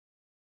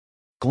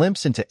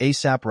glimpse into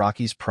ASAP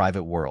Rocky's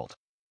private world.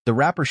 The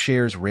rapper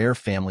shares rare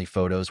family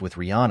photos with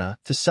Rihanna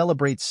to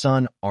celebrate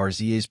son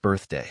RZA's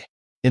birthday.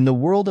 In the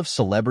world of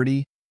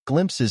celebrity,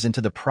 glimpses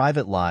into the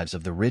private lives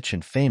of the rich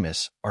and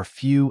famous are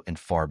few and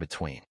far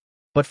between.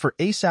 But for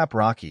ASAP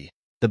Rocky,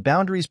 the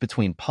boundaries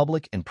between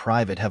public and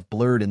private have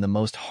blurred in the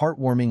most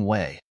heartwarming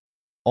way,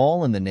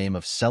 all in the name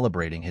of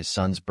celebrating his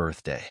son's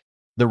birthday.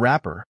 The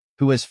rapper,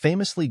 who has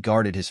famously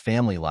guarded his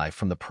family life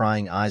from the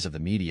prying eyes of the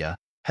media,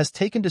 has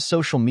taken to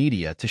social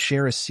media to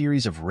share a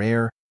series of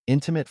rare,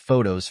 intimate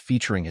photos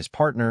featuring his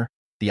partner,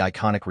 the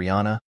iconic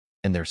Rihanna,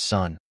 and their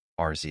son,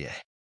 RZA.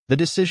 The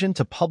decision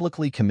to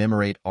publicly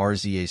commemorate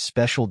RZA's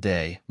special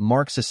day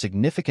marks a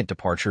significant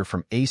departure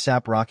from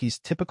ASAP Rocky's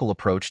typical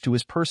approach to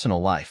his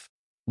personal life,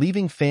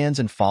 leaving fans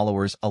and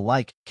followers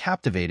alike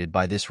captivated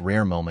by this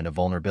rare moment of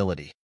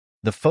vulnerability.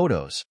 The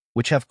photos,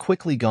 which have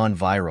quickly gone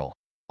viral,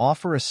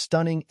 offer a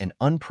stunning and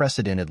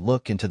unprecedented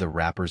look into the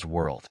rapper's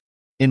world.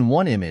 In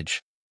one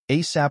image,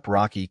 ASAP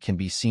Rocky can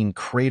be seen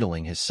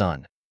cradling his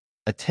son,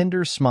 a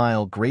tender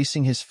smile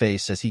gracing his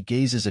face as he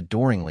gazes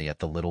adoringly at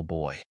the little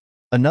boy.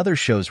 Another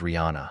shows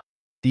Rihanna,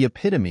 the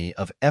epitome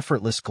of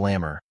effortless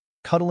glamour,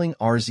 cuddling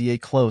RZA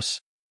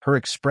close, her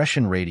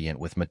expression radiant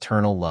with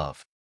maternal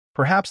love.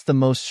 Perhaps the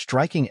most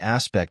striking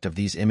aspect of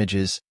these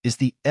images is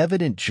the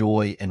evident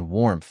joy and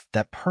warmth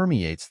that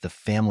permeates the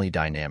family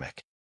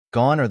dynamic.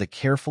 Gone are the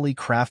carefully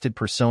crafted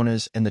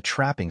personas and the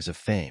trappings of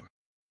fame.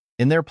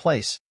 In their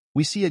place,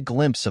 we see a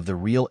glimpse of the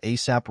real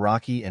ASAP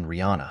Rocky and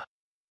Rihanna,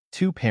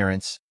 two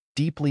parents,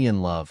 deeply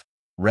in love,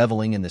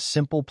 reveling in the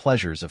simple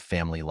pleasures of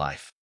family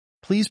life.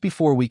 Please,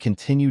 before we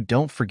continue,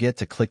 don't forget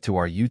to click to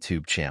our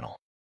YouTube channel.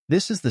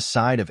 This is the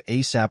side of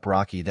ASAP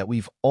Rocky that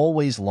we've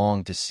always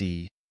longed to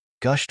see,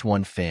 gushed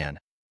one fan,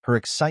 her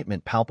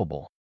excitement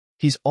palpable.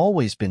 He's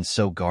always been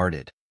so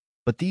guarded,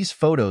 but these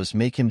photos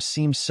make him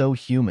seem so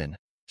human,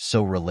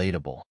 so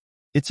relatable.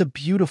 It's a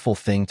beautiful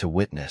thing to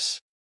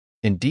witness.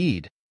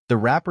 Indeed, the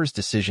rapper's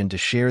decision to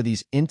share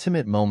these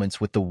intimate moments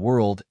with the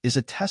world is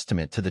a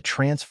testament to the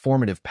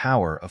transformative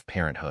power of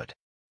parenthood.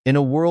 In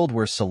a world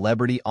where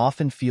celebrity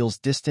often feels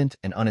distant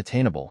and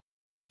unattainable,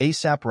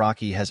 ASAP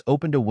Rocky has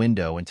opened a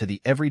window into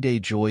the everyday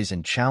joys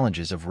and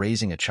challenges of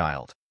raising a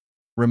child,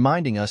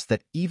 reminding us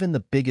that even the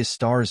biggest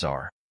stars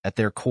are, at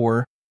their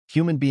core,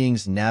 human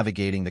beings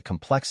navigating the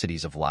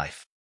complexities of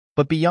life.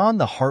 But beyond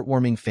the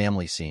heartwarming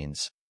family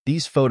scenes,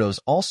 these photos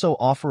also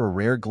offer a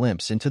rare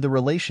glimpse into the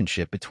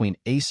relationship between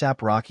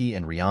ASAP Rocky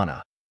and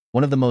Rihanna,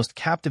 one of the most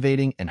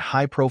captivating and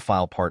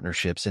high-profile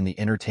partnerships in the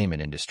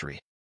entertainment industry.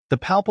 The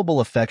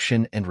palpable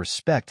affection and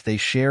respect they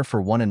share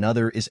for one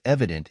another is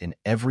evident in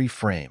every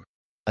frame,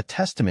 a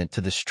testament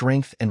to the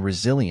strength and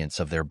resilience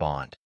of their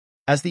bond.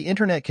 As the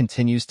internet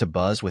continues to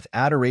buzz with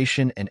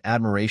adoration and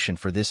admiration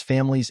for this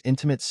family's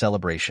intimate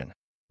celebration,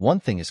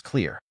 one thing is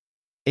clear.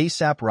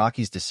 ASAP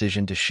Rocky's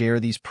decision to share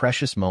these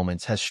precious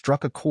moments has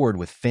struck a chord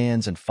with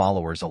fans and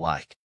followers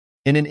alike.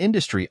 In an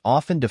industry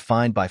often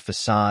defined by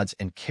facades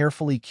and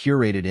carefully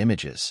curated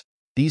images,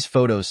 these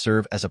photos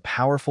serve as a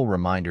powerful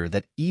reminder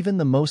that even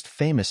the most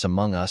famous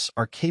among us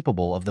are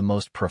capable of the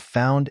most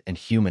profound and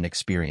human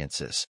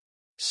experiences.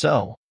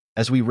 So,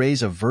 as we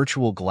raise a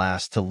virtual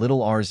glass to little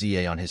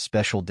RZA on his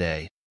special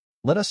day,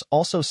 let us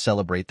also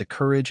celebrate the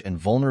courage and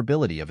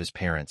vulnerability of his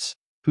parents,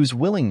 whose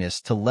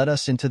willingness to let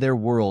us into their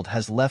world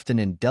has left an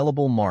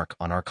indelible mark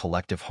on our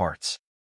collective hearts.